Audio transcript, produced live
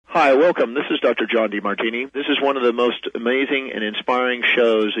Hi, welcome. This is Dr. John DeMartini. This is one of the most amazing and inspiring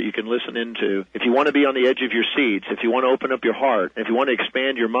shows that you can listen into. If you want to be on the edge of your seats, if you want to open up your heart, if you want to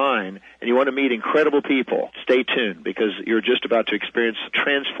expand your mind, and you want to meet incredible people, stay tuned because you're just about to experience a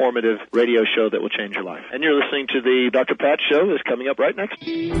transformative radio show that will change your life. And you're listening to the Dr. Pat Show that's coming up right next.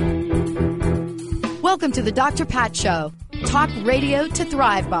 Welcome to the Dr. Pat Show. Talk radio to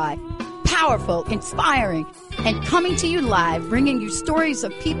thrive by. Powerful, inspiring, and coming to you live, bringing you stories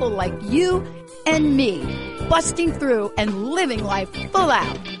of people like you and me, busting through and living life full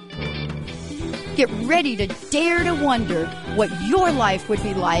out. Get ready to dare to wonder what your life would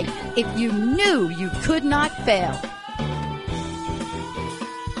be like if you knew you could not fail.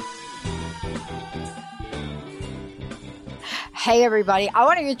 Hey, everybody. I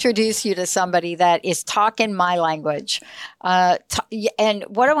want to introduce you to somebody that is talking my language. And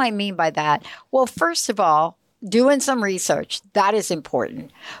what do I mean by that? Well, first of all, doing some research, that is important.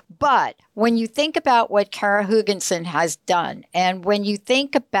 But when you think about what Kara Hugensen has done, and when you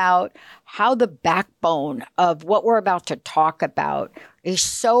think about how the backbone of what we're about to talk about is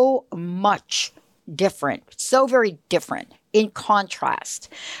so much different, so very different in contrast.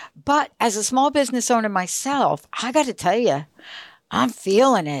 But as a small business owner myself, I got to tell you, I'm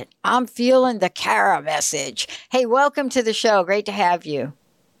feeling it. I'm feeling the Kara message. Hey, welcome to the show. Great to have you.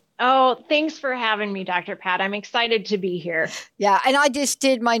 Oh, thanks for having me, Dr. Pat. I'm excited to be here. Yeah, and I just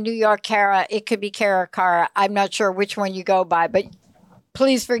did my New York Kara. It could be Kara Kara. I'm not sure which one you go by, but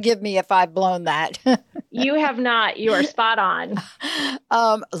please forgive me if I've blown that. You have not. You are spot on.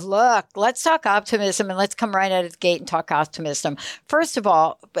 Look, let's talk optimism, and let's come right out of the gate and talk optimism. First of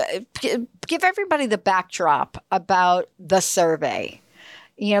all, give everybody the backdrop about the survey.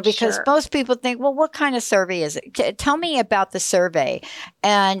 You know, because Sure. Most people think, well, what kind of survey is it? Tell me about the survey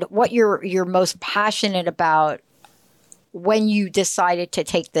and what you're most passionate about when you decided to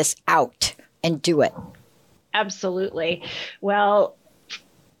take this out and do it. Absolutely. Well,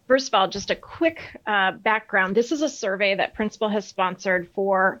 first of all, just a quick background. This is a survey that Principal has sponsored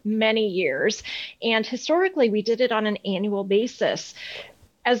for many years. And historically, we did it on an annual basis.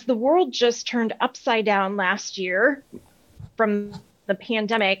 As the world just turned upside down last year from the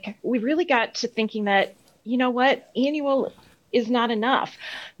pandemic, we really got to thinking that, you know what, annual is not enough.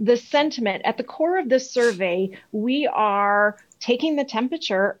 The sentiment at the core of this survey, we are taking the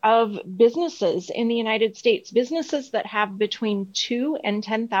temperature of businesses in the United States, businesses that have between 2 and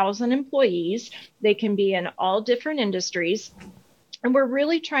 10,000 employees. They can be in all different industries. And we're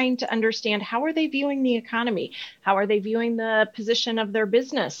really trying to understand, how are they viewing the economy? How are they viewing the position of their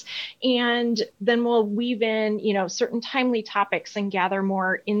business? And then we'll weave in, certain timely topics and gather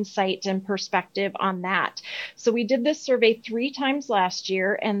more insight and perspective on that. So we did this survey 3 times last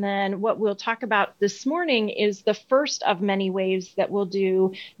year. And then what we'll talk about this morning is the first of many waves that we'll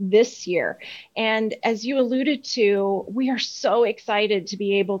do this year. And as you alluded to, we are so excited to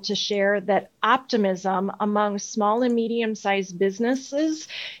be able to share that optimism among small and medium-sized businesses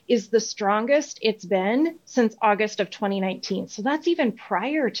is the strongest it's been since August of 2019. So that's even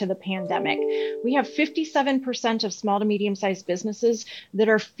prior to the pandemic. We have 57% of small to medium-sized businesses that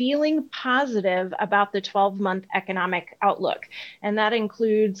are feeling positive about the 12-month economic outlook. And that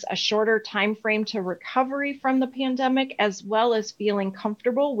includes a shorter time frame to recovery from the pandemic, as well as feeling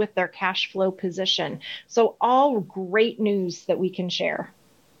comfortable with their cash flow position. So all great news that we can share.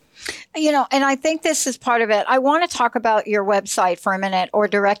 And I think this is part of it. I want to talk about your website for a minute or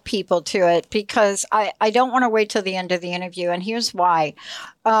direct people to it because I don't want to wait till the end of the interview. And here's why.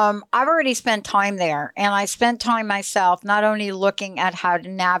 I've already spent time there, and I spent time myself not only looking at how to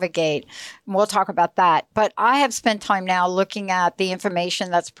navigate, and we'll talk about that, but I have spent time now looking at the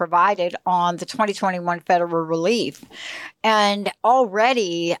information that's provided on the 2021 federal relief. And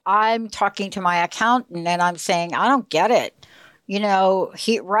already I'm talking to my accountant and I'm saying, I don't get it.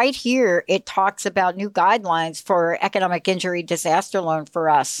 Right here, it talks about new guidelines for economic injury disaster loan for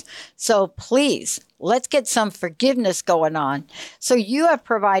us. So please, let's get some forgiveness going on. So you are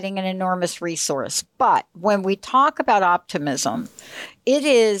providing an enormous resource. But when we talk about optimism, it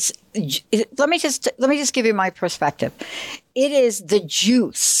is, let me just give you my perspective. It is the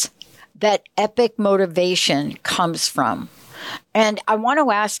juice that epic motivation comes from. And I want to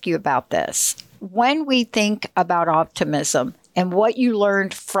ask you about this. When we think about optimism, and what you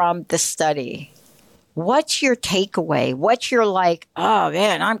learned from the study, what's your takeaway? What's your oh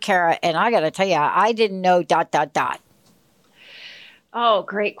man, I'm Kara, and I got to tell you, I didn't know ... Oh,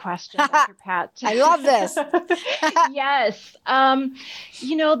 great question, Dr. Pat. I love this. Yes.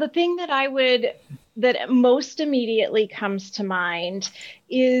 The thing that most immediately comes to mind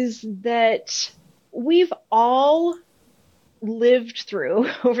is that we've all lived through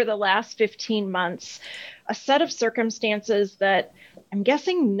over the last 15 months a set of circumstances that I'm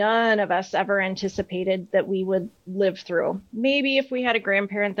guessing none of us ever anticipated that we would live through. Maybe if we had a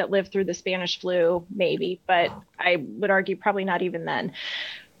grandparent that lived through the Spanish flu, maybe, but I would argue probably not even then.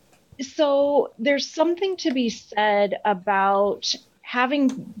 So there's something to be said about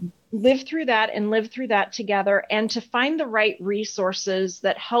having lived through that and lived through that together, and to find the right resources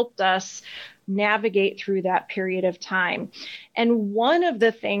that helped us navigate through that period of time. And one of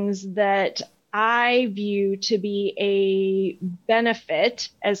the things that I view to be a benefit,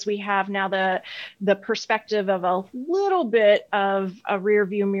 as we have now the perspective of a little bit of a rear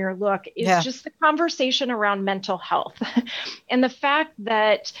view mirror look, is just the conversation around mental health and the fact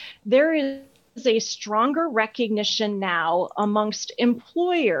that there is a stronger recognition now amongst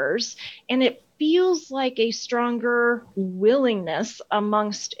employers, and it feels like a stronger willingness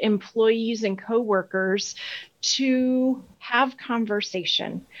amongst employees and coworkers to have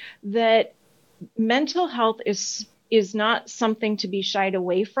conversation, that mental health is not something to be shied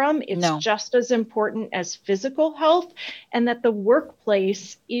away from. It's just as important as physical health, and that the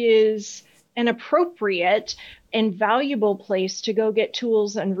workplace is an appropriate and valuable place to go get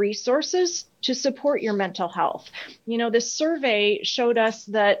tools and resources to support your mental health. You know, this survey showed us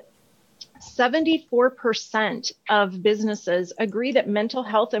that 74% of businesses agree that mental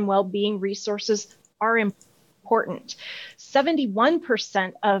health and well-being resources are important.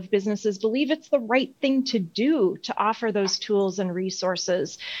 71% of businesses believe it's the right thing to do to offer those tools and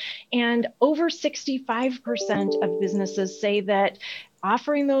resources. And over 65% of businesses say that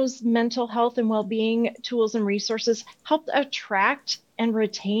offering those mental health and well-being tools and resources helped attract and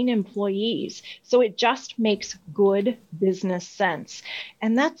retain employees. So it just makes good business sense.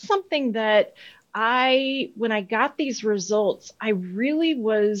 And that's something that when I got these results, I really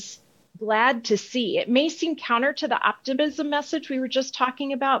was glad to see. It may seem counter to the optimism message we were just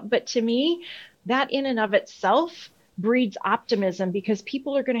talking about, but to me, that in and of itself breeds optimism, because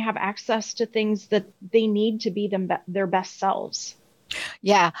people are going to have access to things that they need to be their best selves.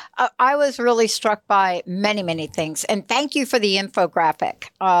 Yeah, I was really struck by many, many things. And thank you for the infographic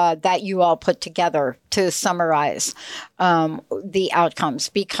that you all put together to summarize the outcomes.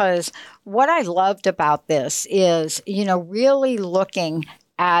 Because what I loved about this is, really looking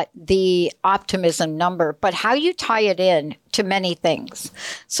at the optimism number, but how you tie it in to many things.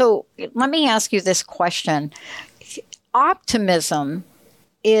 So let me ask you this question. Optimism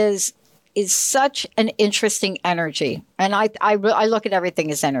is such an interesting energy. And I look at everything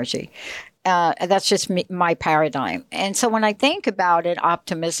as energy. That's just my paradigm. And so when I think about it,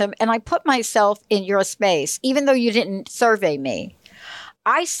 optimism, and I put myself in your space, even though you didn't survey me,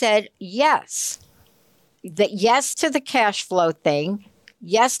 I said yes. Yes to the cash flow thing.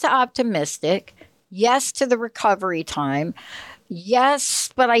 Yes to optimistic. Yes to the recovery time. Yes,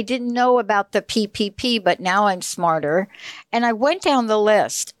 but I didn't know about the PPP, but now I'm smarter. And I went down the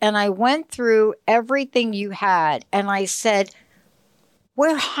list and I went through everything you had. And I said,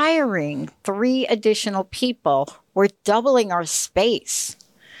 we're hiring 3 additional people. We're doubling our space.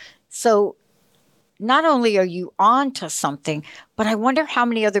 So not only are you on to something, but I wonder how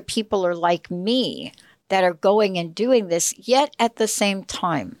many other people are like me that are going and doing this, yet at the same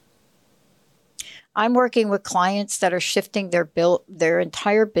time. I'm working with clients that are shifting their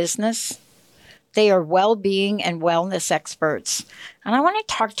entire business. They are well-being and wellness experts. And I want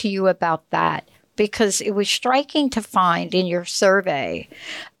to talk to you about that, because it was striking to find in your survey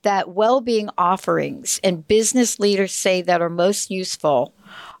that well-being offerings and business leaders say that are most useful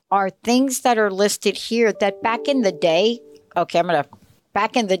are things that are listed here that back in the day,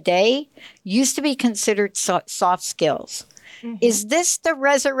 used to be considered soft skills. Mm-hmm. Is this the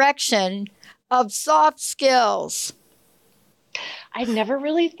resurrection of soft skills? I never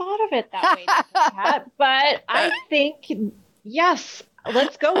really thought of it that way, Pat, but I think, yes,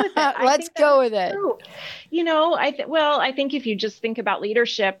 let's go with it. Let's go with it. True. I think if you just think about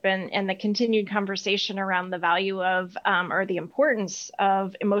leadership and the continued conversation around the value of, or the importance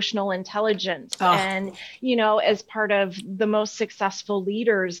of emotional intelligence, and, as part of the most successful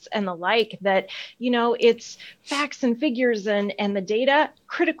leaders and the like, that, it's facts and figures and the data,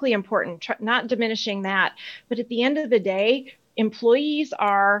 critically important, not diminishing that. But at the end of the day, employees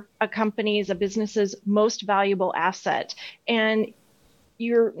are a business's most valuable asset. And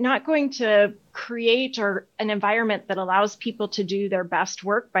you're not going to create an environment that allows people to do their best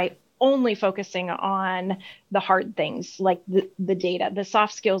work by only focusing on the hard things like the data. The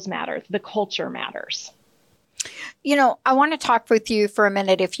soft skills matter. The culture matters. I want to talk with you for a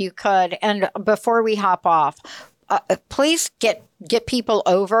minute, if you could. And before we hop off, please get people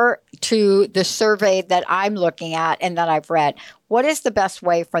over to the survey that I'm looking at and that I've read. What is the best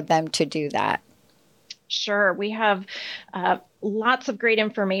way for them to do that? Sure. We have lots of great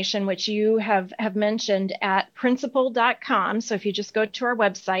information, which you have mentioned at Principal.com. So if you just go to our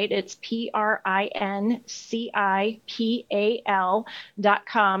website, it's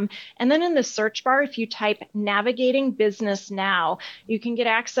PRINCIPAL.com. And then in the search bar, if you type Navigating Business Now, you can get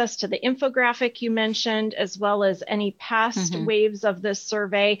access to the infographic you mentioned, as well as any past waves of this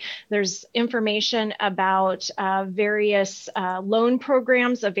survey. There's information about various loan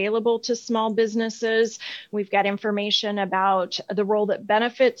programs available to small businesses. We've got information about the role that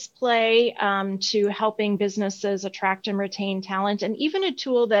benefits play to helping businesses attract and retain talent, and even a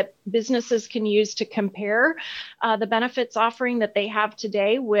tool that businesses can use to compare the benefits offering that they have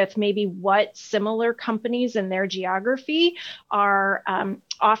today with maybe what similar companies in their geography are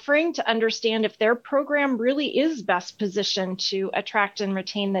offering, to understand if their program really is best positioned to attract and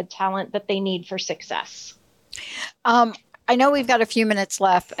retain the talent that they need for success. I know we've got a few minutes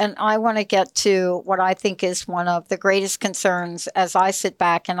left, and I want to get to what I think is one of the greatest concerns as I sit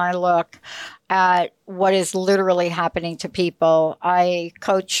back and I look at what is literally happening to people. I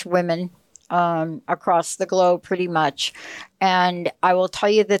coach women across the globe pretty much, and I will tell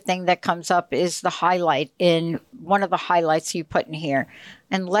you the thing that comes up is the highlight in one of the highlights you put in here.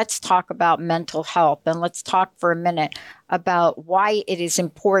 And let's talk about mental health, and let's talk for a minute about why it is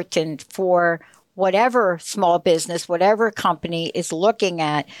important for whatever small business, whatever company is looking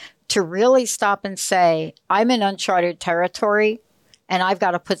at, to really stop and say, I'm in uncharted territory and I've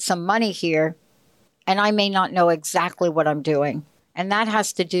got to put some money here, and I may not know exactly what I'm doing. And that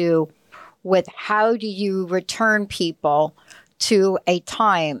has to do with how do you return people to a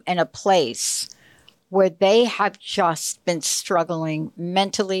time and a place where they have just been struggling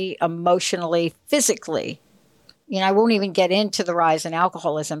mentally, emotionally, physically. I won't even get into the rise in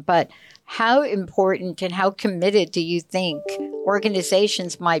alcoholism, but how important and how committed do you think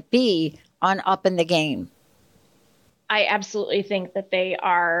organizations might be on upping the game? I absolutely think that they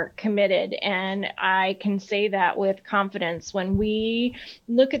are committed, and I can say that with confidence. When we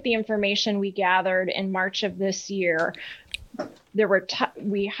look at the information we gathered in March of this year,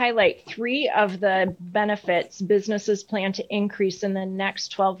 we highlight 3 of the benefits businesses plan to increase in the next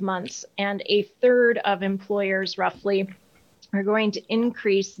 12 months, and a third of employers roughly are going to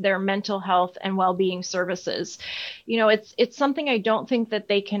increase their mental health and well-being services. It's something I don't think that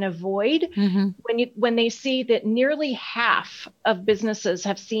they can avoid when they see that nearly half of businesses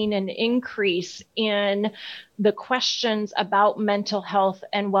have seen an increase in the questions about mental health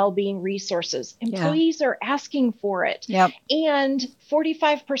and well-being resources. Employees are asking for it. Yep. And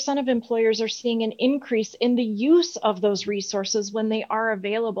 45% of employers are seeing an increase in the use of those resources when they are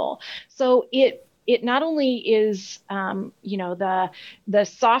available. So it not only is, the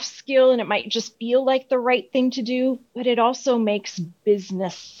soft skill, and it might just feel like the right thing to do, but it also makes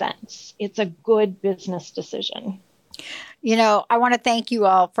business sense. It's a good business decision. I want to thank you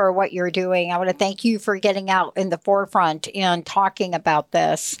all for what you're doing. I want to thank you for getting out in the forefront and talking about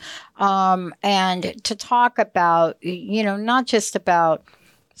this, and to talk about, not just about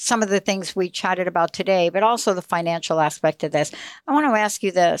some of the things we chatted about today, but also the financial aspect of this. I want to ask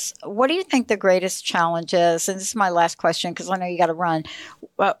you this. What do you think the greatest challenge is? And this is my last question because I know you got to run.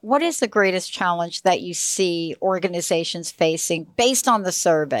 What is the greatest challenge that you see organizations facing based on the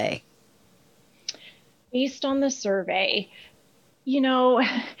survey? Based on the survey, and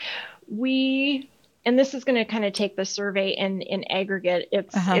this is going to kind of take the survey in aggregate.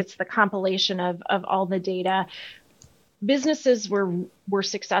 It's the compilation of all the data. Businesses were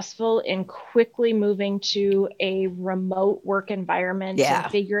successful in quickly moving to a remote work environment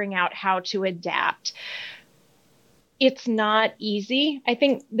and figuring out how to adapt. It's not easy. I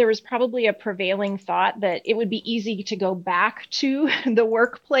think there was probably a prevailing thought that it would be easy to go back to the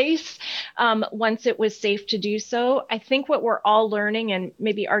workplace once it was safe to do so. I think what we're all learning, and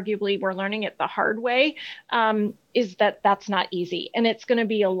maybe arguably we're learning it the hard way, is that that's not easy, and it's going to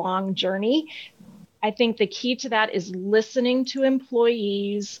be a long journey. I think the key to that is listening to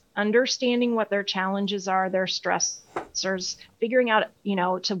employees, understanding what their challenges are, their stressors, figuring out,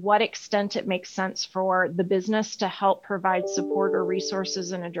 to what extent it makes sense for the business to help provide support or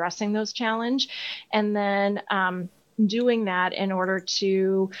resources in addressing those challenges, and then doing that in order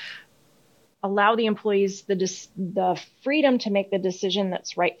to allow the employees the freedom to make the decision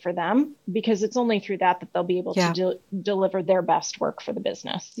that's right for them, because it's only through that they'll be able to deliver their best work for the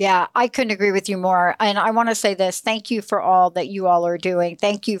business. Yeah, I couldn't agree with you more. And I want to say this. Thank you for all that you all are doing.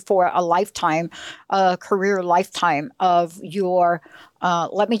 Thank you for a career lifetime of your,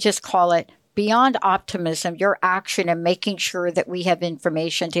 let me just call it, beyond optimism, your action and making sure that we have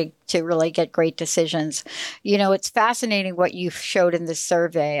information to really get great decisions. You know, it's fascinating what you showed in this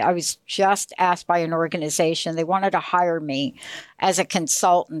survey. I was just asked by an organization, they wanted to hire me as a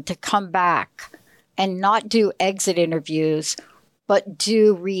consultant to come back and not do exit interviews, but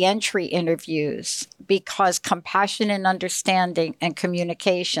do reentry interviews, because compassion and understanding and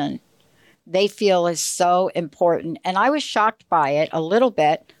communication, they feel is so important. And I was shocked by it a little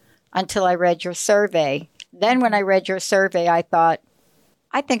bit until I read your survey. Then when I read your survey, I thought,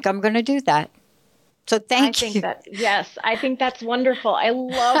 I think I'm going to do that. So thank you. Yes, I think that's wonderful. I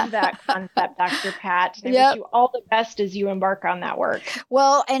love that concept, Dr. Pat. I wish you all the best as you embark on that work.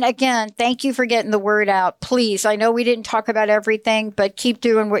 Well, and again, thank you for getting the word out. Please, I know we didn't talk about everything, but keep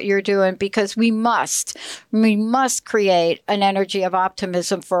doing what you're doing, because we must create an energy of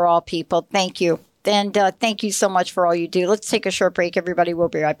optimism for all people. Thank you. And thank you so much for all you do. Let's take a short break, everybody. We'll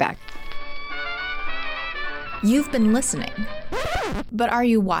be right back. You've been listening, but are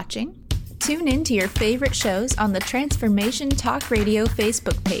you watching? Tune in to your favorite shows on the Transformation Talk Radio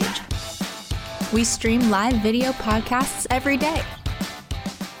Facebook page. We stream live video podcasts every day.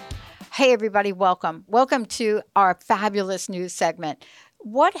 Hey, everybody. Welcome. Welcome to our fabulous news segment.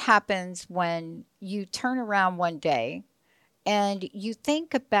 What happens when you turn around one day and you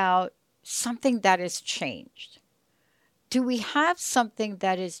think about something that has changed? Do we have something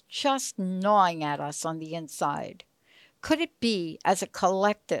that is just gnawing at us on the inside? Could it be, as a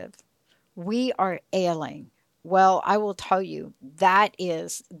collective, we are ailing? Well, I will tell you, that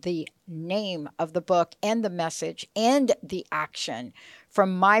is the name of the book and the message and the action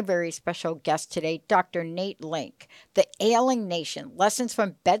from my very special guest today, Dr. Nate Link, The Ailing Nation, Lessons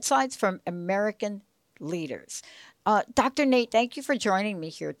from Bedsides from American Leaders. Dr. Nate, thank you for joining me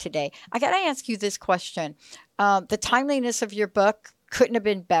here today. I got to ask you this question. The timeliness of your book couldn't have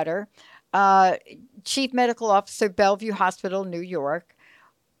been better. Chief Medical Officer, Bellevue Hospital, New York.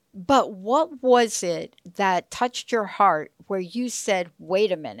 But what was it that touched your heart where you said, wait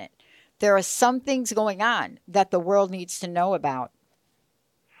a minute, there are some things going on that the world needs to know about?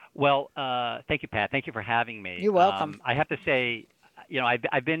 Well, thank you, Pat. Thank you for having me. You're welcome. I have to say,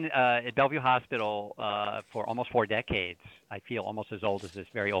 I've been at Bellevue Hospital for almost 4 decades. I feel almost as old as this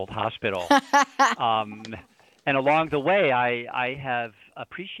very old hospital. And along the way, I have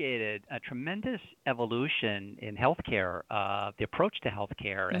appreciated a tremendous evolution in healthcare, the approach to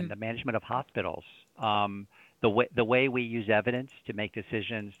healthcare and the management of hospitals, the way we use evidence to make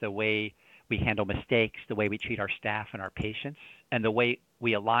decisions, the way we handle mistakes, the way we treat our staff and our patients, and the way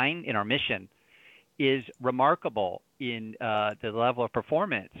we align in our mission is remarkable in the level of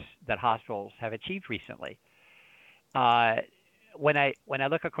performance that hospitals have achieved recently. When I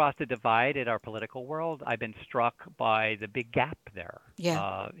look across the divide at our political world, I've been struck by the big gap there.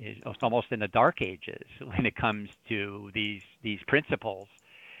 Yeah. It's almost in the dark ages when it comes to these principles.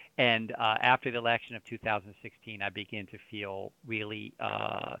 And after the election of 2016, I began to feel really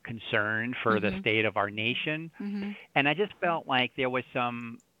concerned for the state of our nation. And I just felt like there was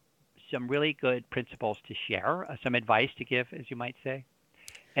some really good principles to share, some advice to give, as you might say.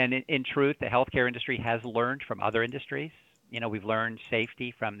 And in truth, the healthcare industry has learned from other industries. We've learned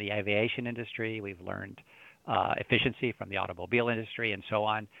safety from the aviation industry. We've learned efficiency from the automobile industry and so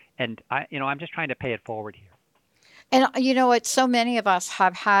on. And I'm just trying to pay it forward here. And you know what? So many of us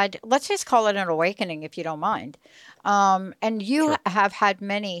have had, let's just call it an awakening, if you don't mind. And you Sure. have had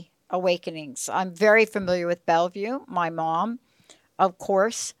many awakenings. I'm very familiar with Bellevue. My mom, of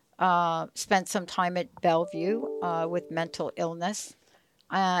course, spent some time at Bellevue with mental illness.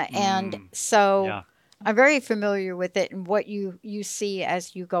 And so Yeah. I'm very familiar with it and what you see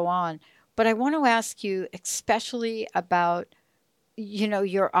as you go on. But I want to ask you especially about,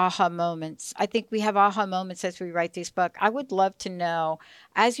 your aha moments. I think we have aha moments as we write this book. I would love to know,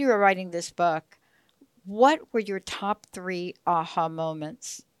 as you were writing this book, what were your top 3 aha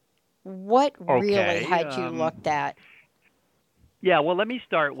moments? What really had you looked at? Yeah, well, let me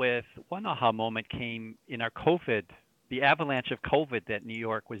start with one aha moment came in our COVID, the avalanche of COVID that New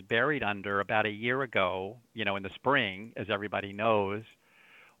York was buried under about a year ago, in the spring, as everybody knows,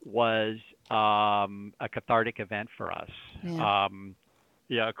 was a cathartic event for us.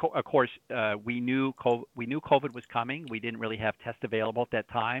 Yeah. Of course, we knew COVID was coming. We didn't really have tests available at that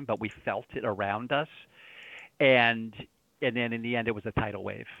time, but we felt it around us. And then in the end, it was a tidal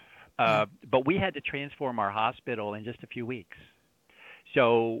wave. But we had to transform our hospital in just a few weeks.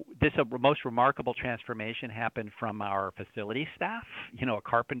 So this most remarkable transformation happened from our facility staff,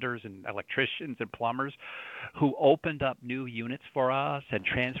 carpenters and electricians and plumbers who opened up new units for us and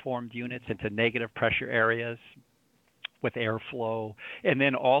transformed units into negative pressure areas. with airflow. And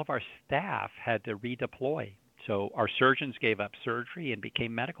then all of our staff had to redeploy. So our surgeons gave up surgery and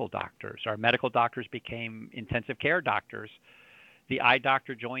became medical doctors. Our medical doctors became intensive care doctors. The eye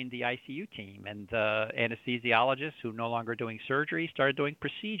doctor joined the ICU team, and the anesthesiologists who no longer doing surgery started doing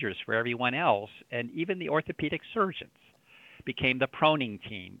procedures for everyone else, and even the orthopedic surgeons became the proning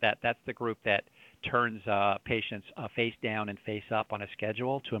team. That's the group that turns patients face down and face up on a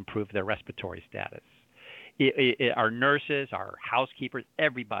schedule to improve their respiratory status. Our nurses, our housekeepers,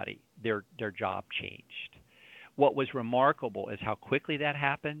 everybody, their job changed. What was remarkable is how quickly that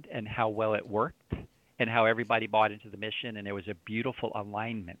happened and how well it worked, and how everybody bought into the mission, and there was a beautiful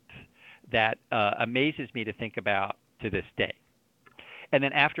alignment that amazes me to think about to this day. And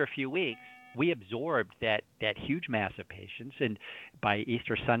then after a few weeks, we absorbed that huge mass of patients, and by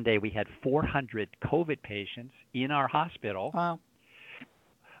Easter Sunday, we had 400 COVID patients in our hospital. Wow.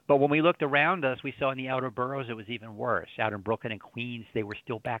 But when we looked around us, we saw in the outer boroughs it was even worse. Out in Brooklyn and Queens, they were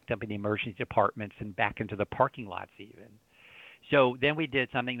still backed up in the emergency departments and back into the parking lots even. So then we did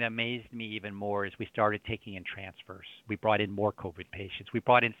something that amazed me even more is we started taking in transfers. We brought in more COVID patients. We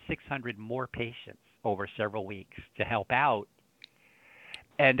brought in 600 more patients over several weeks to help out.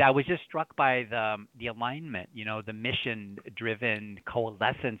 And I was just struck by the alignment, the mission-driven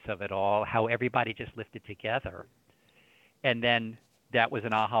coalescence of it all, how everybody just lifted together. And then that was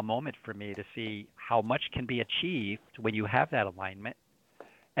an aha moment for me to see how much can be achieved when you have that alignment,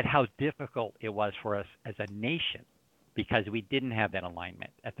 and how difficult it was for us as a nation, because we didn't have that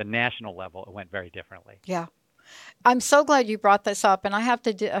alignment. At the national level, it went very differently. Yeah. I'm so glad you brought this up, and I have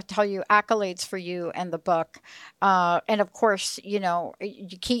to tell you accolades for you and the book. And of course, when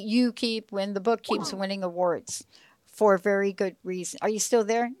the book keeps winning awards for very good reason. Are you still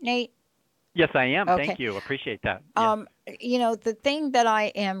there, Nate? Yes, I am. Okay. Thank you. Appreciate that. The thing that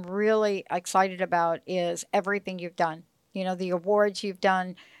I am really excited about is everything you've done. The awards you've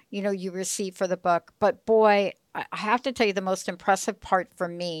done, you received for the book. But boy, I have to tell you, the most impressive part for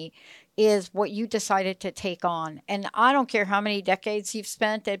me is what you decided to take on. And I don't care how many decades you've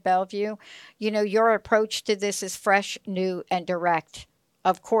spent at Bellevue, your approach to this is fresh, new, and direct.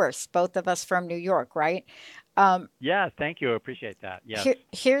 Of course, both of us from New York, right? Yeah, thank you. I appreciate that. Yes.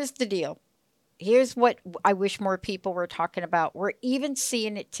 Here's the deal. Here's what I wish more people were talking about. We're even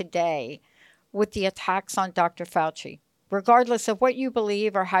seeing it today with the attacks on Dr. Fauci. Regardless of what you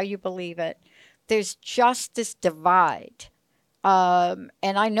believe or how you believe it, there's just this divide. And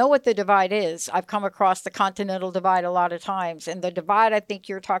I know what the divide is. I've come across the continental divide a lot of times. And the divide I think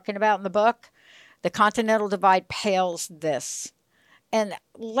you're talking about in the book, the continental divide pales this. And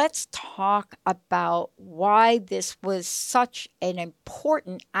let's talk about why this was such an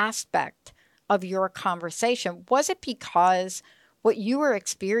important aspect of your conversation. Was it because what you were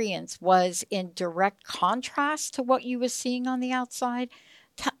experiencing was in direct contrast to what you were seeing on the outside?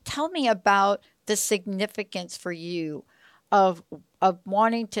 Tell me about the significance for you of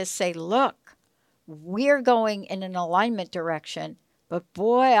wanting to say, look, we're going in an alignment direction, but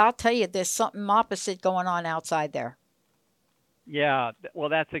boy, I'll tell you, there's something opposite going on outside there. Yeah, well,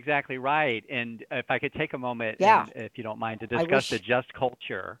 that's exactly right. And if I could take a moment, if you don't mind, to discuss the just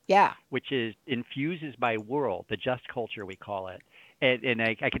culture, which infuses my world, the just culture, we call it. And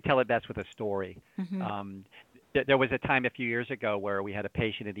I could tell it best with a story. Mm-hmm. There was a time a few years ago where we had a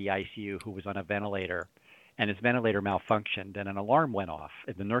patient in the ICU who was on a ventilator, and his ventilator malfunctioned, and an alarm went off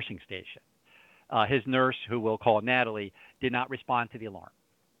at the nursing station. His nurse, who we'll call Natalie, did not respond to the alarm.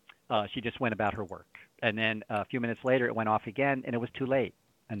 She just went about her work. And then a few minutes later, it went off again, and it was too late,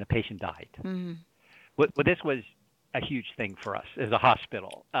 and the patient died. Mm. Well, this was a huge thing for us as a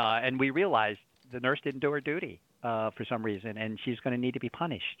hospital, and we realized the nurse didn't do her duty for some reason, and she's going to need to be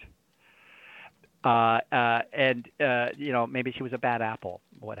punished. Maybe she was a bad apple,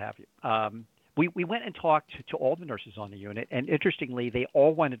 what have you. We went and talked to all the nurses on the unit, and interestingly, they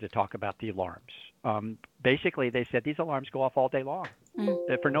all wanted to talk about the alarms. Basically, they said these alarms go off all day long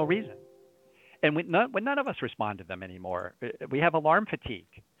for no reason. And none of us respond to them anymore. We have alarm fatigue.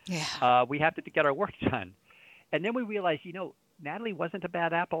 Yeah. We have to get our work done. And then we realized, Natalie wasn't a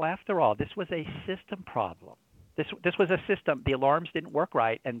bad apple after all. This was a system problem. This was a system. The alarms didn't work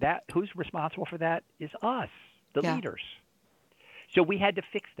right, and who's responsible for that is us, the leaders. So we had to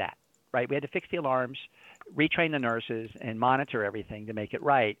fix that, right? We had to fix the alarms, retrain the nurses, and monitor everything to make it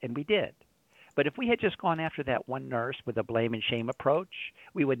right, and we did. But if we had just gone after that one nurse with a blame and shame approach,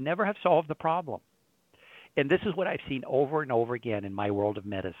 we would never have solved the problem. And this is what I've seen over and over again in my world of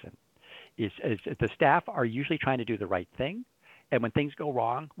medicine, is the staff are usually trying to do the right thing. And when things go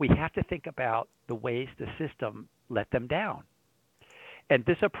wrong, we have to think about the ways the system let them down. And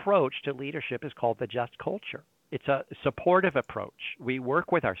this approach to leadership is called the just culture. It's a supportive approach. We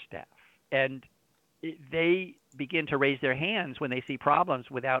work with our staff, and they begin to raise their hands when they see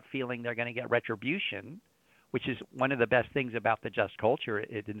problems without feeling they're going to get retribution, which is one of the best things about the just culture.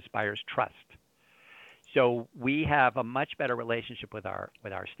 It inspires trust. So we have a much better relationship with our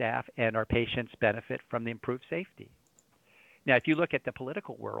staff, and our patients benefit from the improved safety. Now, if you look at the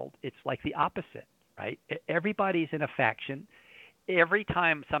political world, it's like the opposite, right? Everybody's in a faction. Every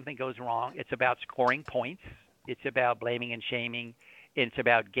time something goes wrong, it's about scoring points. It's about blaming and shaming. It's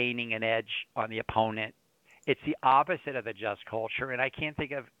about gaining an edge on the opponent. It's the opposite of the just culture, and I can't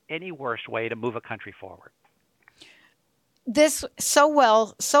think of any worse way to move a country forward. This so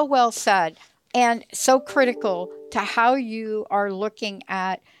well said, and so critical to how you are looking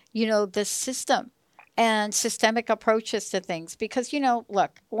at, the system and systemic approaches to things. Because,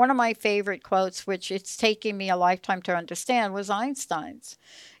 look, one of my favorite quotes, which it's taken me a lifetime to understand, was Einstein's.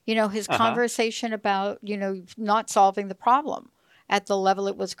 His conversation about, not solving the problem at the level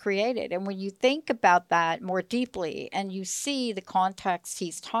it was created. And when you think about that more deeply and you see the context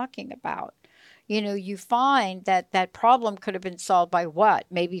he's talking about, you find that that problem could have been solved by what?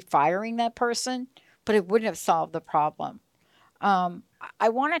 Maybe firing that person, but it wouldn't have solved the problem. I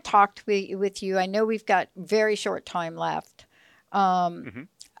want to talk with you. I know we've got very short time left. I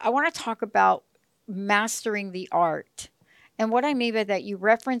want to talk about mastering the art. And what I mean by that, you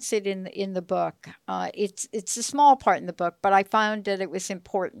reference it in the book. It's a small part in the book, but I found that it was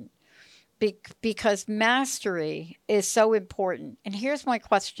important because mastery is so important. And here's my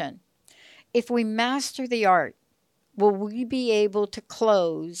question. If we master the art, will we be able to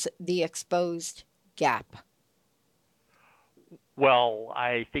close the exposed gap? Well,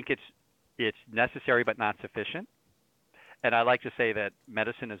 I think it's necessary but not sufficient. And I like to say that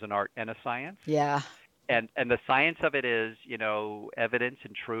medicine is an art and a science. Yeah. And the science of it is, evidence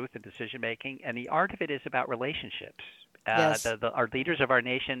and truth and decision making. And the art of it is about relationships. Yes. Our leaders of our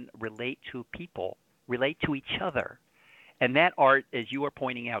nation relate to people, relate to each other. And that art, as you are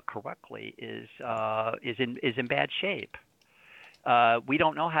pointing out correctly, is in bad shape. We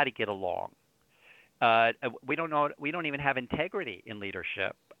don't know how to get along. We don't even have integrity in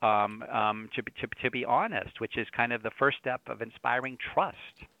leadership. To be honest, which is kind of the first step of inspiring trust.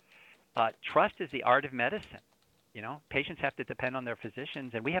 Trust is the art of medicine. Patients have to depend on their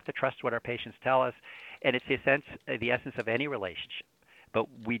physicians, and we have to trust what our patients tell us. And it's the essence of any relationship. But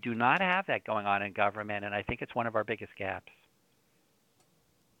we do not have that going on in government, and I think it's one of our biggest gaps.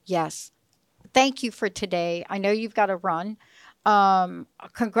 Yes. Thank you for today. I know you've got to run.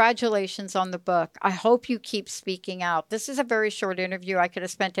 Congratulations on the book. I hope you keep speaking out. This is a very short interview. I could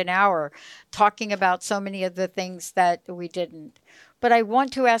have spent an hour talking about so many of the things that we didn't. But I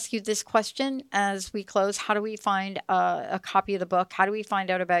want to ask you this question as we close. How do we find a copy of the book? How do we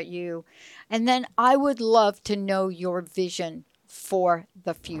find out about you? And then I would love to know your vision for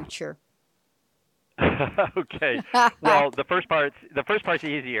the future. Okay. Well, the first part's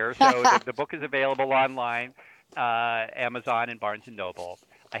easier. So the book is available online, Amazon and Barnes & Noble.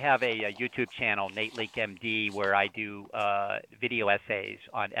 I have a YouTube channel, Nate Leak MD, where I do video essays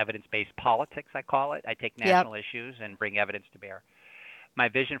on evidence-based politics, I call it. I take national issues and bring evidence to bear. My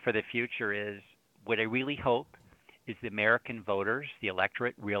vision for the future is, what I really hope is the American voters, the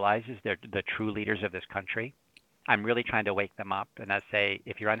electorate, realizes they're the true leaders of this country. I'm really trying to wake them up, and I say,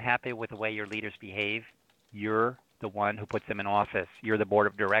 if you're unhappy with the way your leaders behave, you're the one who puts them in office. You're the board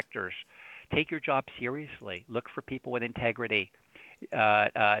of directors. Take your job seriously. Look for people with integrity,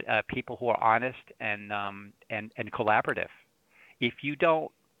 people who are honest and collaborative. If you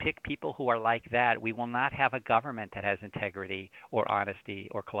don't pick people who are like that, we will not have a government that has integrity or honesty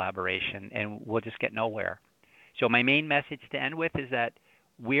or collaboration, and we'll just get nowhere. So my main message to end with is that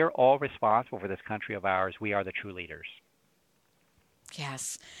we're all responsible for this country of ours. We are the true leaders.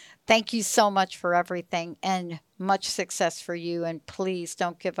 Yes. Thank you so much for everything, and much success for you. And please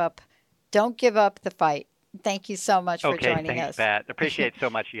don't give up. Don't give up the fight. Thank you so much for joining us. Okay, thanks, Pat. Appreciate so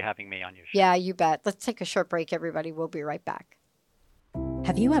much you having me on your show. Yeah, you bet. Let's take a short break, everybody. We'll be right back.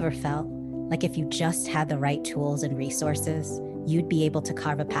 Have you ever felt like if you just had the right tools and resources, you'd be able to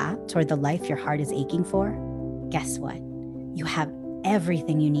carve a path toward the life your heart is aching for? Guess what? You have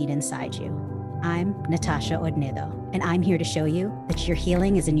everything you need inside you. I'm Natasha Odnedo, and I'm here to show you that your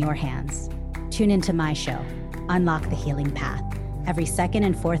healing is in your hands. Tune into my show, Unlock the Healing Path, every second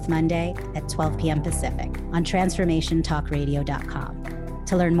and fourth Monday at 12 p.m. Pacific on TransformationTalkRadio.com.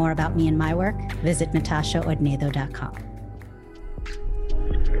 To learn more about me and my work, visit NatashaOdnedo.com.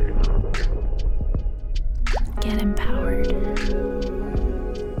 Get empowered.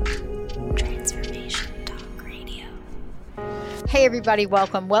 Transformation Talk Radio. Hey, everybody,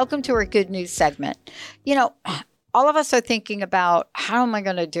 welcome. Welcome to our good news segment. You know, all of us are thinking about, how am I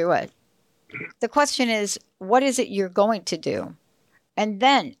going to do it? The question is, what is it you're going to do? And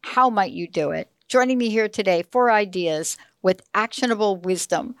then, how might you do it? Joining me here today, 4 ideas with actionable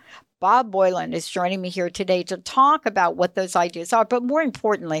wisdom. Bob Boilen is joining me here today to talk about what those ideas are, but more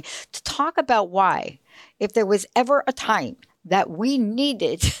importantly, to talk about why, if there was ever a time that we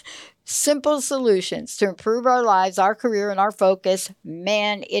needed simple solutions to improve our lives, our career, and our focus,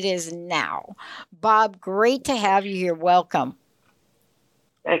 man, it is now. Bob, great to have you here. Welcome.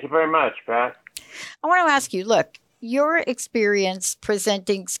 Thank you very much, Pat. I want to ask you, look, your experience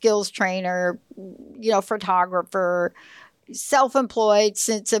presenting skills trainer, photographer, self-employed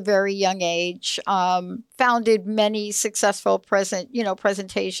since a very young age, founded many successful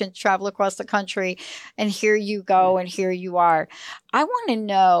presentations, travel across the country, and here you go, and here you are. I want to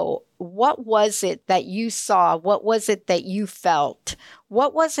know, what was it that you saw? What was it that you felt?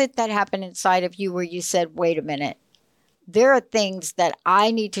 What was it that happened inside of you where you said, wait a minute, there are things that I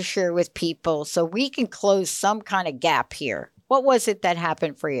need to share with people so we can close some kind of gap here? What was it that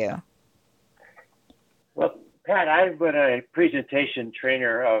happened for you? Well, Pat, I've been a presentation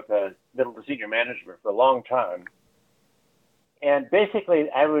trainer of middle to senior management for a long time. And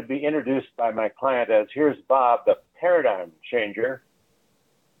basically, I would be introduced by my client as, here's Bob, the paradigm changer.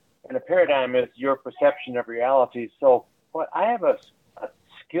 And a paradigm is your perception of reality. So what I have a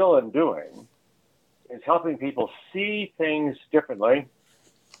skill in doing is helping people see things differently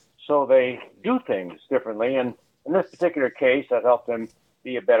so they do things differently. And in this particular case, I've helped them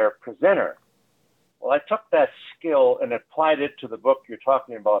be a better presenter. Well, I took that skill and applied it to the book you're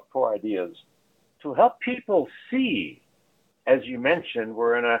talking about, 4 Ideas, to help people see, as you mentioned,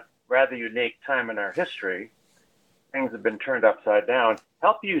 we're in a rather unique time in our history. Things have been turned upside down.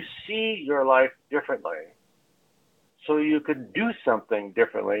 Help you see your life differently so you can do something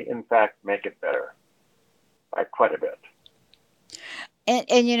differently, in fact, make it better by quite a bit.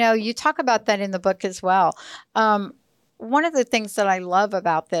 And you talk about that in the book as well. One of the things that I love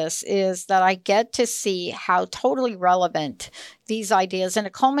about this is that I get to see how totally relevant these ideas and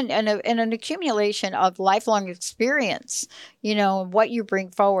an accumulation of lifelong experience, what you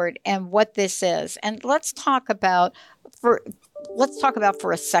bring forward and what this is. And let's talk about for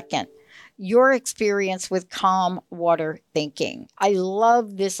a second your experience with calm water thinking. I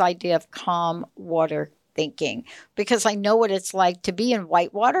love this idea of calm water thinking because I know what it's like to be in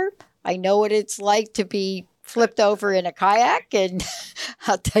whitewater. I know what it's like to be flipped over in a kayak, and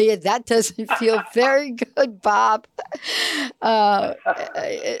I'll tell you, that doesn't feel very good, Bob. But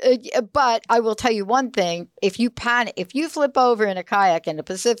I will tell you one thing: if you flip over in a kayak in the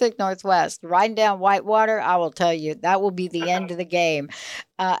Pacific Northwest, riding down whitewater, I will tell you that will be the end of the game.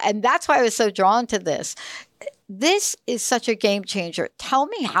 And that's why I was so drawn to this. This is such a game changer. Tell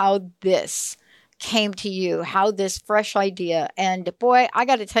me how this came to you, how this fresh idea, and boy, I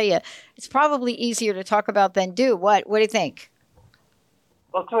got to tell you, it's probably easier to talk about than do. What do you think?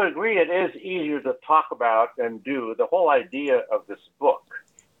 Well, to a degree, it is easier to talk about than do. The whole idea of this book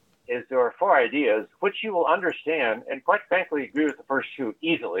is there are 4 ideas which you will understand, and quite frankly, agree with the first 2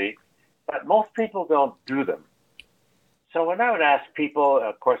 easily, but most people don't do them. So when I would ask people,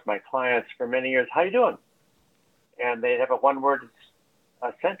 of course, my clients for many years, how you doing? And they'd have a one-word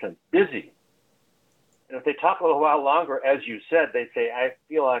sentence, busy. And if they talk a little while longer, as you said, they say, I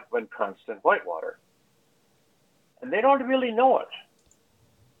feel like I'm in constant whitewater. And they don't really know it.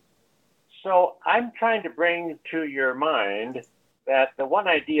 So I'm trying to bring to your mind that the one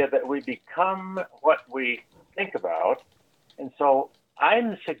idea that we become what we think about. And so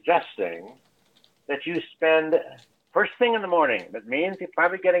I'm suggesting that you spend first thing in the morning. That means you're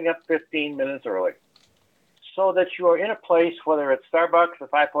probably getting up 15 minutes early, so that you are in a place, whether it's Starbucks or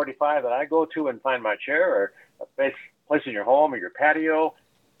 545 that I go to and find my chair, or a place in your home or your patio,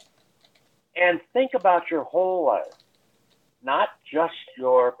 and think about your whole life, not just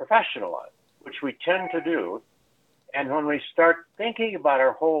your professional life, which we tend to do. And when we start thinking about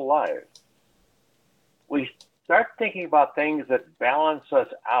our whole life, we start thinking about things that balance us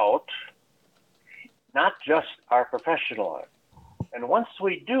out, not just our professional life. And once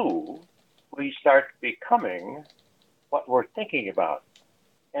we do, we start becoming what we're thinking about.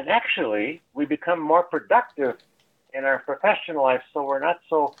 And actually, we become more productive in our professional life, so we're not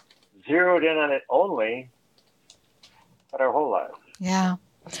so zeroed in on it only, but our whole life. Yeah.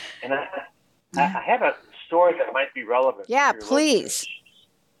 And I have a story that might be relevant. Yeah, please.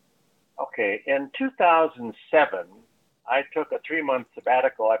 Okay, in 2007, I took a 3-month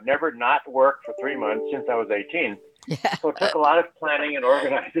sabbatical. I've never not worked for 3 months since I was 18. Yeah. So it took a lot of planning and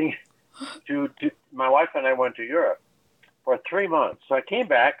organizing. My wife and I went to Europe. for 3 months. So I came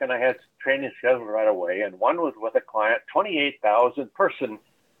back and I had training scheduled right away. And one was with a client, 28,000 person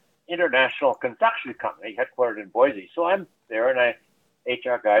international construction company headquartered in Boise. So I'm there, and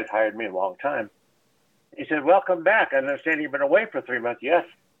HR guys hired me a long time. He said, welcome back. I understand you've been away for 3 months. Yes.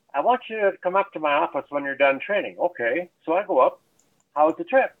 I want you to come up to my office when you're done training. Okay. So I go up. How was the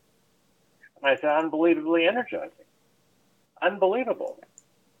trip? And I said, unbelievably energizing. Unbelievable.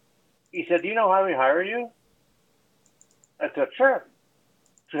 He said, do you know how we hire you? I said, sure.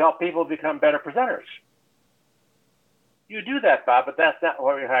 To help people become better presenters. You do that, Bob, but that's not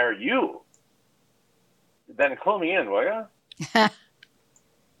why we hire you. Then clue me in, will you?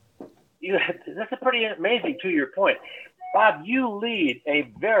 This is pretty amazing to your point. Bob, you lead a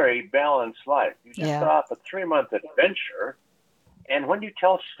very balanced life. You just got off a 3-month adventure. And when you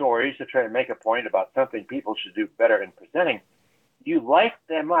tell stories to try to make a point about something people should do better in presenting, you light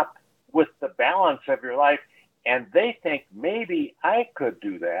them up with the balance of your life, and they think maybe I could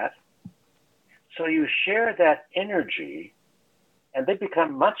do that. So you share that energy, and they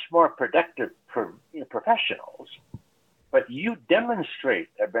become much more productive professionals. But you demonstrate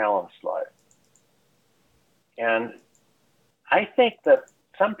a balanced life. And I think that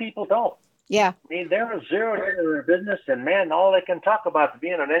some people don't. Yeah. I mean, they're zeroed into their business, and man, all they can talk about is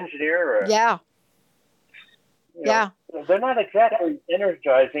being an engineer. Or, you know, they're not exactly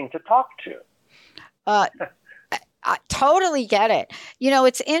energizing to talk to. I totally get it. You know,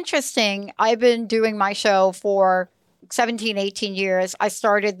 it's interesting. I've been doing my show for 17, 18 years. I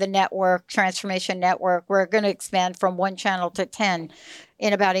started the network, Transformation Network. We're going to expand from 1 channel to 10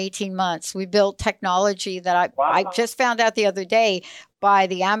 in about 18 months. We built technology that I just found out the other day by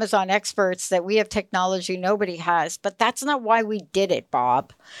the Amazon experts that we have technology nobody has. But that's not why we did it,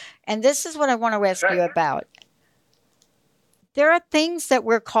 Bob. And this is what I want to ask you about. There are things that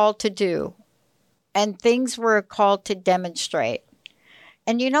we're called to do and things we're called to demonstrate.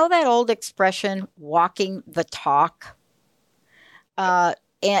 And you know that old expression, walking the talk?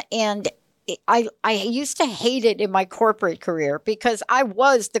 And I used to hate it in my corporate career because I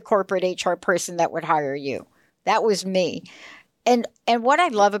was the corporate HR person that would hire you. That was me. And what I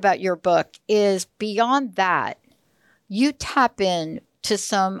love about your book is beyond that, you tap in to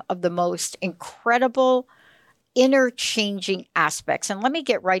some of the most incredible interchanging aspects. And let me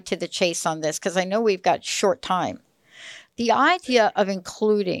get right to the chase on this because I know we've got short time. The idea of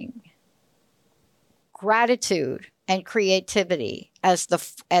including gratitude and creativity as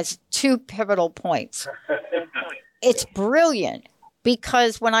 2 pivotal points. It's brilliant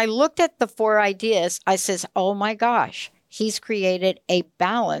because when I looked at the 4 ideas, I says, oh my gosh, he's created a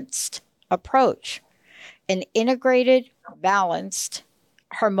balanced approach, an integrated, balanced,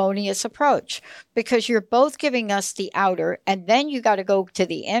 harmonious approach, because you're both giving us the outer and then you got to go to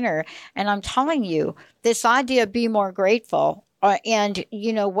the inner. And I'm telling you, this idea of be more grateful and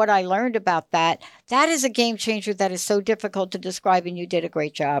you know what I learned about that is a game changer that is so difficult to describe, and you did a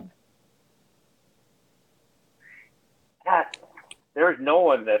great job. Pat, there's no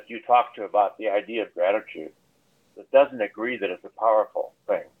one that you talk to about the idea of gratitude that doesn't agree that it's a powerful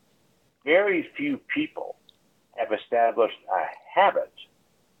thing. Very few people have established a habit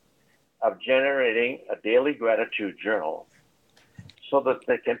of generating a daily gratitude journal so that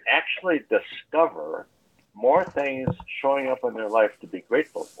they can actually discover more things showing up in their life to be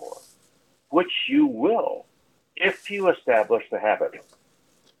grateful for, which you will if you establish the habit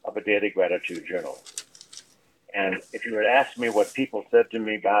of a daily gratitude journal. And if you were to ask me what people said to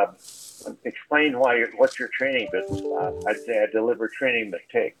me, Bob, explain what's your training business, Bob, I'd say I deliver training that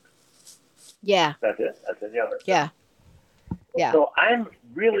takes. Yeah. That's it. That's it. Yeah. Yeah. So I'm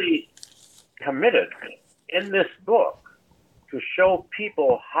really committed in this book to show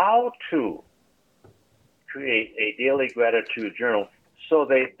people how to create a daily gratitude journal so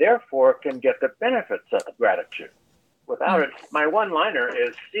they therefore can get the benefits of gratitude. Without it, my one-liner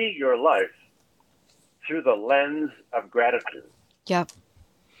is see your life through the lens of gratitude. Yep.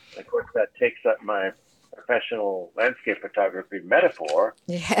 Of course, that takes up my professional landscape photography metaphor.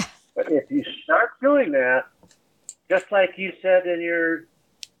 Yeah. But if you start doing that, just like you said in your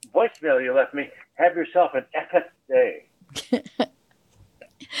voicemail you left me, have yourself an epic day.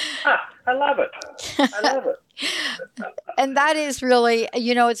 I love it. I love it. And that is really,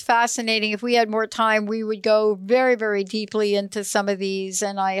 you know, it's fascinating. If we had more time, we would go very, very deeply into some of these.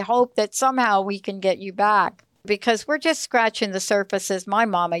 And I hope that somehow we can get you back because we're just scratching the surface, as my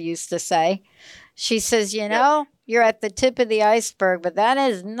mama used to say. She says, you know, you're at the tip of the iceberg, but that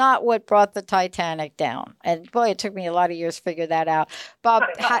is not what brought the Titanic down. And boy, it took me a lot of years to figure that out. Bob,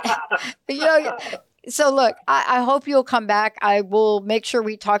 you know, So look, I hope you'll come back. I will make sure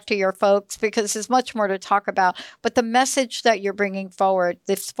we talk to your folks because there's much more to talk about. But the message that you're bringing forward,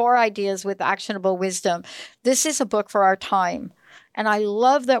 this 4 ideas with actionable wisdom, this is a book for our time. And I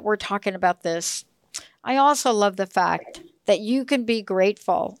love that we're talking about this. I also love the fact that you can be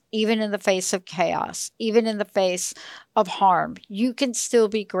grateful even in the face of chaos, even in the face of harm. You can still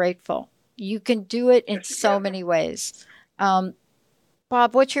be grateful. You can do it in so many ways.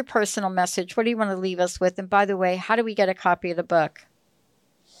 Bob, what's your personal message? What do you want to leave us with? And by the way, how do we get a copy of the book?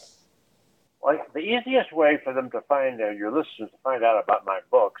 Well, the easiest way for them to find, your listeners to find out about my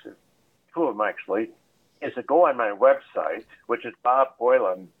books, is 2 of them actually, is to go on my website, which is Bob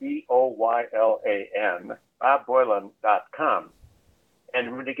Boilen, Boylan, bobboilen.com.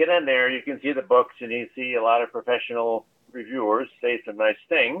 And when you get in there, you can see the books and you see a lot of professional reviewers say some nice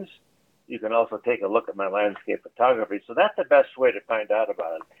things. You can also take a look at my landscape photography. So that's the best way to find out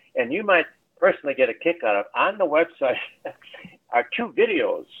about it. And you might personally get a kick out of, on the website are 2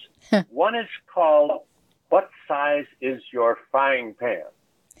 videos. One is called, What Size is Your Frying Pan?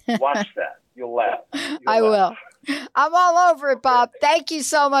 Watch that. You'll laugh. I will. I'm all over it, Bob. Thank you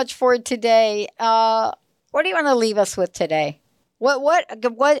so much for today. What do you want to leave us with today? What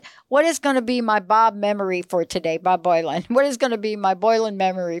is going to be my Bob memory for today, Bob Boilen? What is going to be my Boilen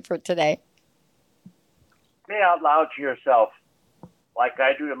memory for today? Say out loud to yourself, like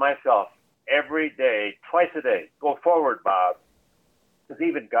I do to myself, every day, twice a day. Go forward, Bob. Because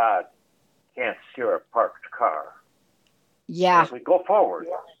even God can't steer a parked car. Yeah. So we go forward.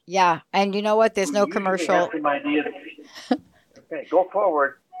 Yeah. And you know what? There's no commercial. Have some ideas. Okay, go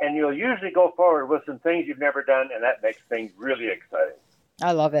forward. And you'll usually go forward with some things you've never done, and that makes things really exciting.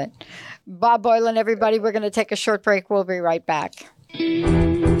 I love it. Bob Boilen, everybody, we're going to take a short break. We'll be right back.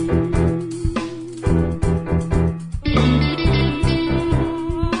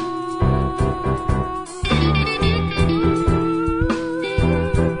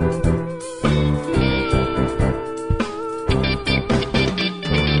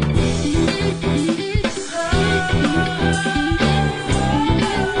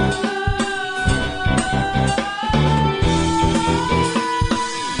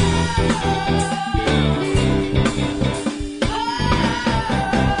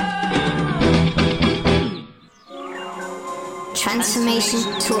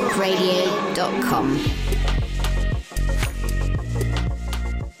 TransformationTalkRadio.com.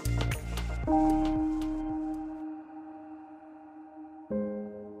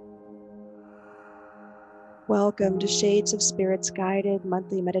 Welcome to Shades of Spirits Guided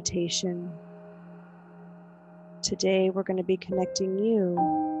Monthly Meditation. Today we're going to be connecting you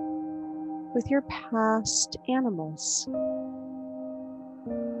with your past animals.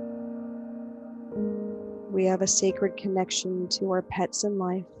 We have a sacred connection to our pets in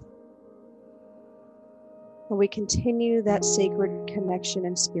life. And we continue that sacred connection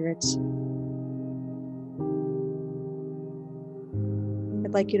in spirit.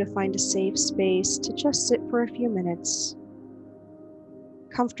 I'd like you to find a safe space to just sit for a few minutes,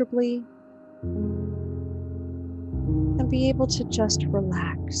 comfortably, and be able to just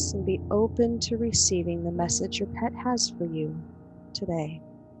relax and be open to receiving the message your pet has for you today.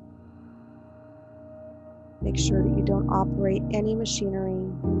 Make sure that you don't operate any machinery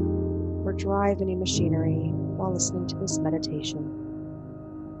or drive any machinery while listening to this meditation.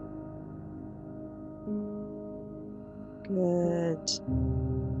 Good.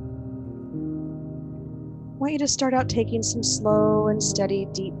 I want you to start out taking some slow and steady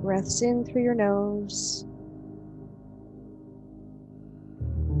deep breaths in through your nose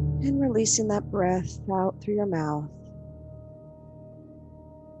and releasing that breath out through your mouth.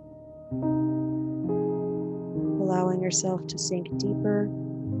 Allowing yourself to sink deeper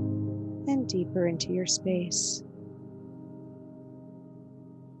and deeper into your space.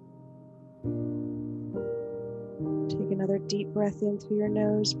 Take another deep breath in through your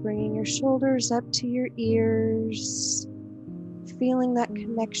nose, bringing your shoulders up to your ears, feeling that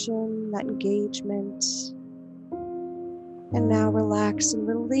connection, that engagement. And now relax and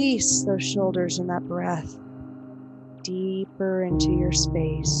release those shoulders and that breath deeper into your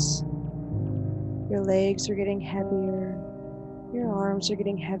space. Your legs are getting heavier. Your arms are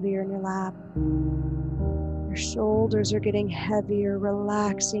getting heavier in your lap. Your shoulders are getting heavier,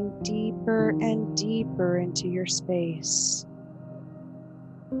 relaxing deeper and deeper into your space.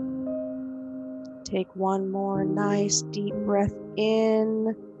 Take one more nice deep breath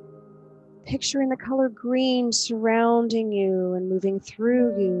in, picturing the color green surrounding you and moving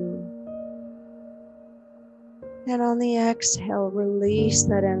through you. And on the exhale, release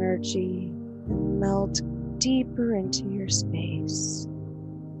that energy and melt deeper into your space.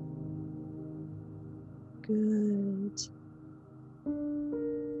 Good.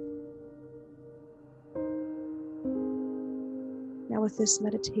 Now with this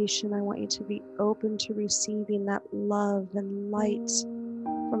meditation, I want you to be open to receiving that love and light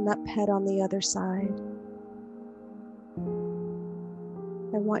from that pet on the other side.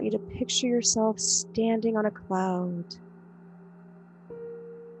 I want you to picture yourself standing on a cloud.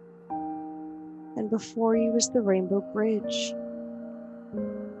 And before you is the Rainbow Bridge.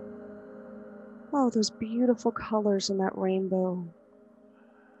 Oh, those beautiful colors in that rainbow.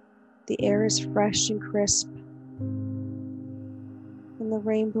 The air is fresh and crisp. And the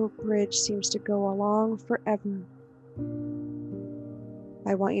Rainbow Bridge seems to go along forever.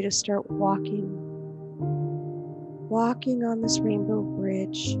 I want you to start walking on this Rainbow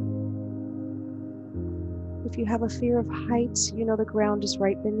Bridge. If you have a fear of heights, you know the ground is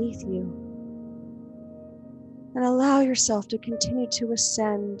right beneath you. And allow yourself to continue to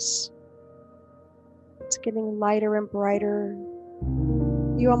ascend. It's getting lighter and brighter.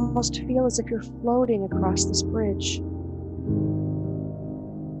 You almost feel as if you're floating across this bridge.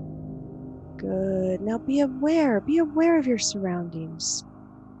 Good. Now be aware of your surroundings.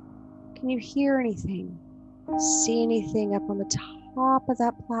 Can you hear anything? See anything up on the top of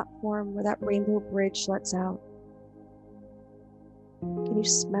that platform where that Rainbow Bridge lets out? Can you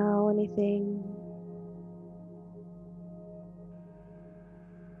smell anything?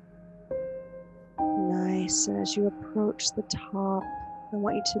 Nice. And as you approach the top, I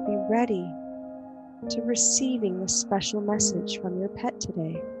want you to be ready to receiving this special message from your pet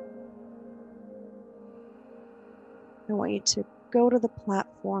today. I want you to go to the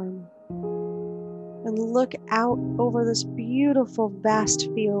platform and look out over this beautiful,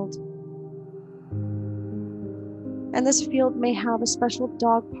 vast field. And this field may have a special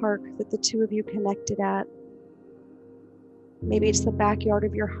dog park that the two of you connected at. Maybe it's the backyard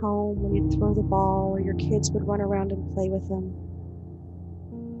of your home when you'd throw the ball or your kids would run around and play with them.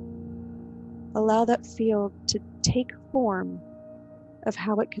 Allow that field to take form of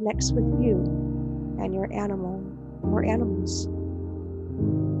how it connects with you and your animal or animals.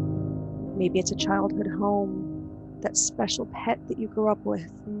 Maybe it's a childhood home, that special pet that you grew up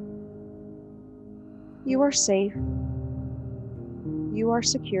with. You are safe. You are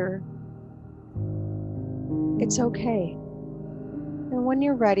secure. It's okay. And when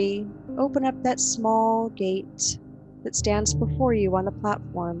you're ready, open up that small gate that stands before you on the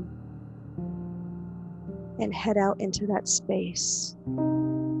platform and head out into that space,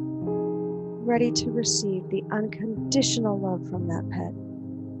 ready to receive the unconditional love from that pet.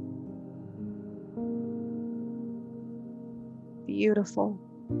 Beautiful.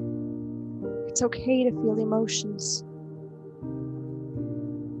 It's okay to feel emotions.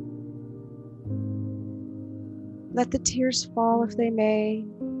 Let the tears fall if they may,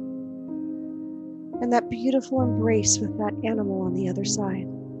 and that beautiful embrace with that animal on the other side.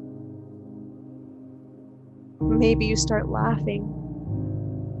 Maybe you start laughing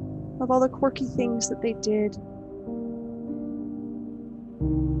of all the quirky things that they did,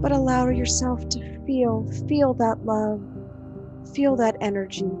 but allow yourself to feel that love, feel that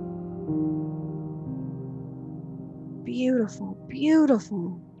energy. Beautiful,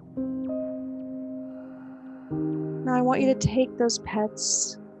 beautiful. Now I want you to take those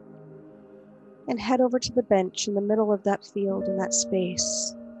pets and head over to the bench in the middle of that field, in that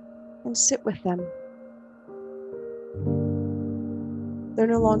space, and sit with them. They're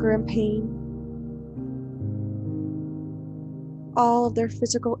no longer in pain. All of their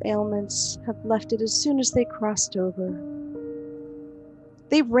physical ailments have left it as soon as they crossed over.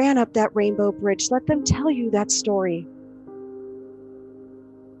 They ran up that Rainbow Bridge. Let them tell you that story.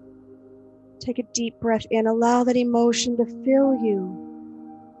 Take a deep breath in. Allow that emotion to fill you.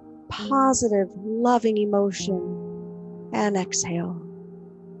 Positive, loving emotion. And exhale.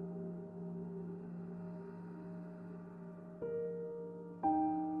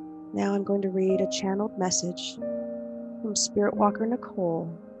 Now I'm going to read a channeled message from Spirit Walker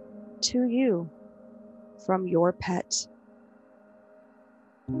Nicole to you from your pet.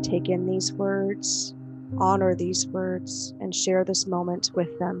 Take in these words, honor these words, and share this moment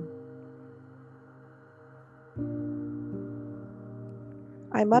with them.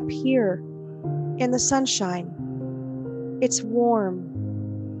 I'm up here in the sunshine. It's warm.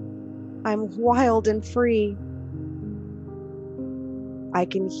 I'm wild and free. I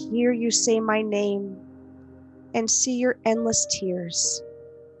can hear you say my name and see your endless tears.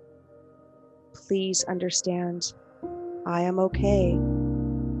 Please understand, I am okay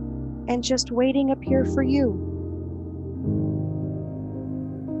and just waiting up here for you.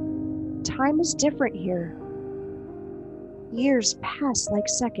 Time is different here. Years pass like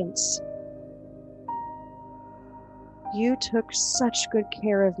seconds. You took such good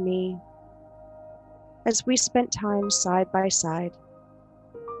care of me as we spent time side by side.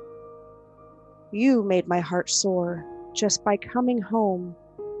 You made my heart soar just by coming home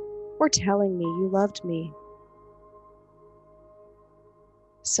or telling me you loved me.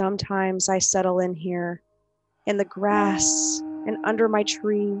 Sometimes I settle in here in the grass and under my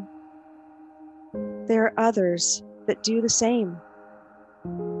tree. There are others that do the same.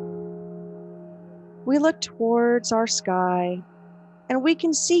 We look towards our sky and we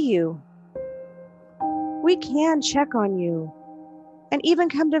can see you. We can check on you and even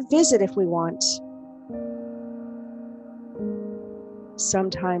come to visit if we want.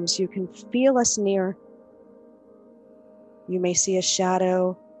 Sometimes you can feel us near. You may see a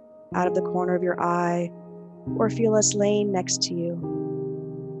shadow out of the corner of your eye or feel us laying next to you.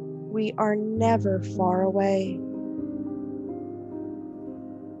 We are never far away.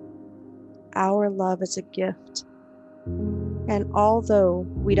 Our love is a gift. And although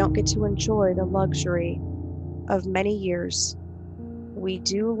we don't get to enjoy the luxury of many years, we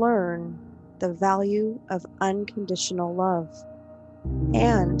do learn the value of unconditional love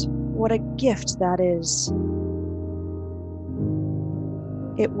and what a gift that is.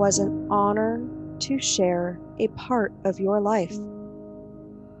 It was an honor to share a part of your life.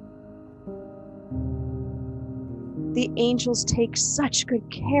 The angels take such good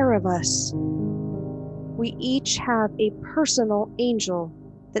care of us. We each have a personal angel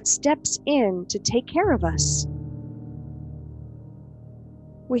that steps in to take care of us.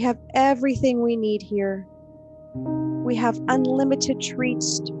 We have everything we need here. We have unlimited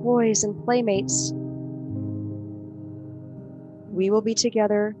treats, toys, and playmates. We will be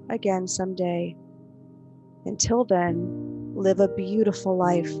together again someday. Until then, live a beautiful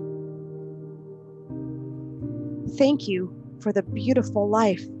life. Thank you for the beautiful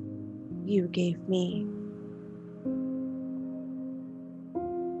life you gave me.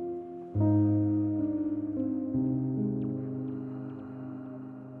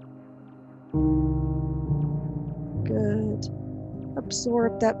 Good.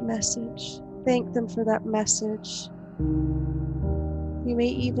 Absorb that message. Thank them for that message. You may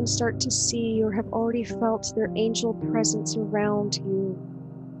even start to see or have already felt their angel presence around you,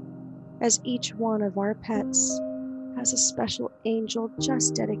 as each one of our pets has a special angel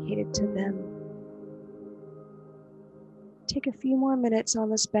just dedicated to them. Take a few more minutes on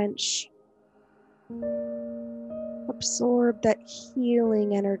this bench. Absorb that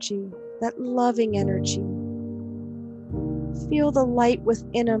healing energy, that loving energy. Feel the light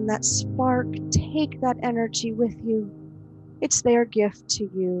within them, that spark. Take that energy with you. It's their gift to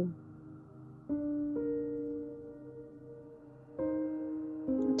you.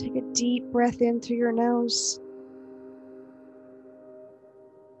 Take a deep breath in through your nose.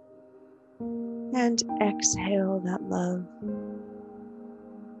 And exhale that love.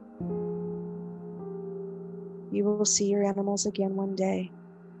 You will see your animals again one day.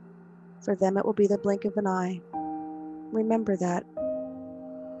 For them, it will be the blink of an eye. Remember that.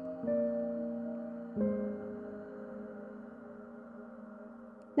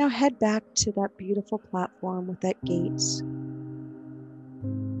 Now head back to that beautiful platform with that gate.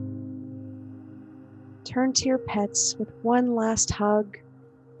 Turn to your pets with one last hug,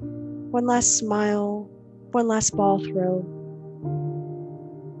 one last smile, one last ball throw.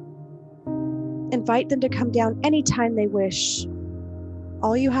 Invite them to come down anytime they wish.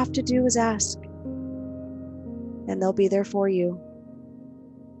 All you have to do is ask, and they'll be there for you.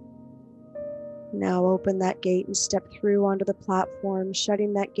 Now open that gate and step through onto the platform,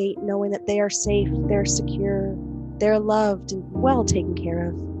 shutting that gate, knowing that they are safe, they're secure, they're loved and well taken care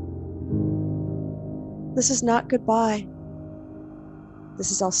of. This is not goodbye.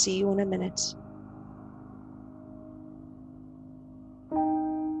 This is I'll see you in a minute.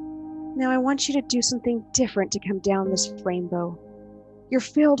 Now I want you to do something different to come down this rainbow. You're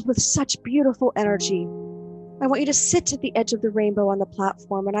filled with such beautiful energy. I want you to sit at the edge of the rainbow on the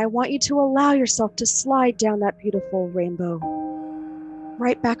platform, and I want you to allow yourself to slide down that beautiful rainbow.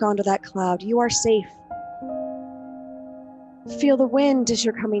 Right back onto that cloud. You are safe. Feel the wind as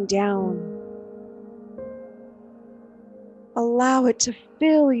you're coming down. Allow it to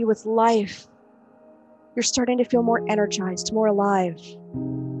fill you with life. You're starting to feel more energized, more alive,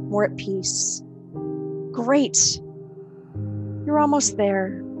 more at peace. Great. You're almost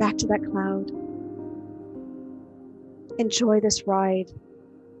there, back to that cloud. Enjoy this ride.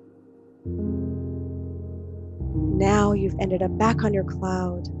 Now you've ended up back on your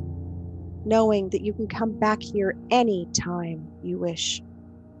cloud, knowing that you can come back here any time you wish.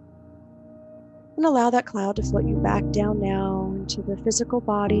 And allow that cloud to float you back down now into the physical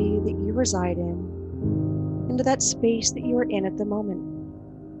body that you reside in, into that space that you are in at the moment.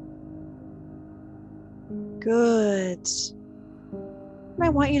 Good. And I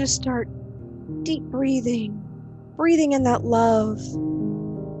want you to start deep breathing in that love,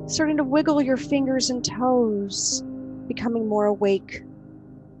 starting to wiggle your fingers and toes, becoming more awake,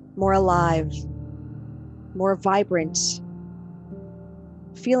 more alive, more vibrant,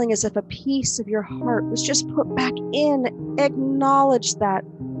 feeling as if a piece of your heart was just put back in. Acknowledge that.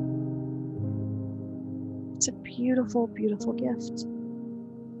 It's a beautiful, beautiful gift.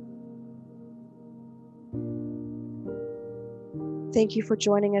 Thank you for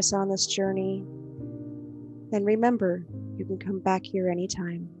joining us on this journey. And remember, you can come back here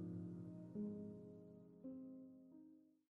anytime.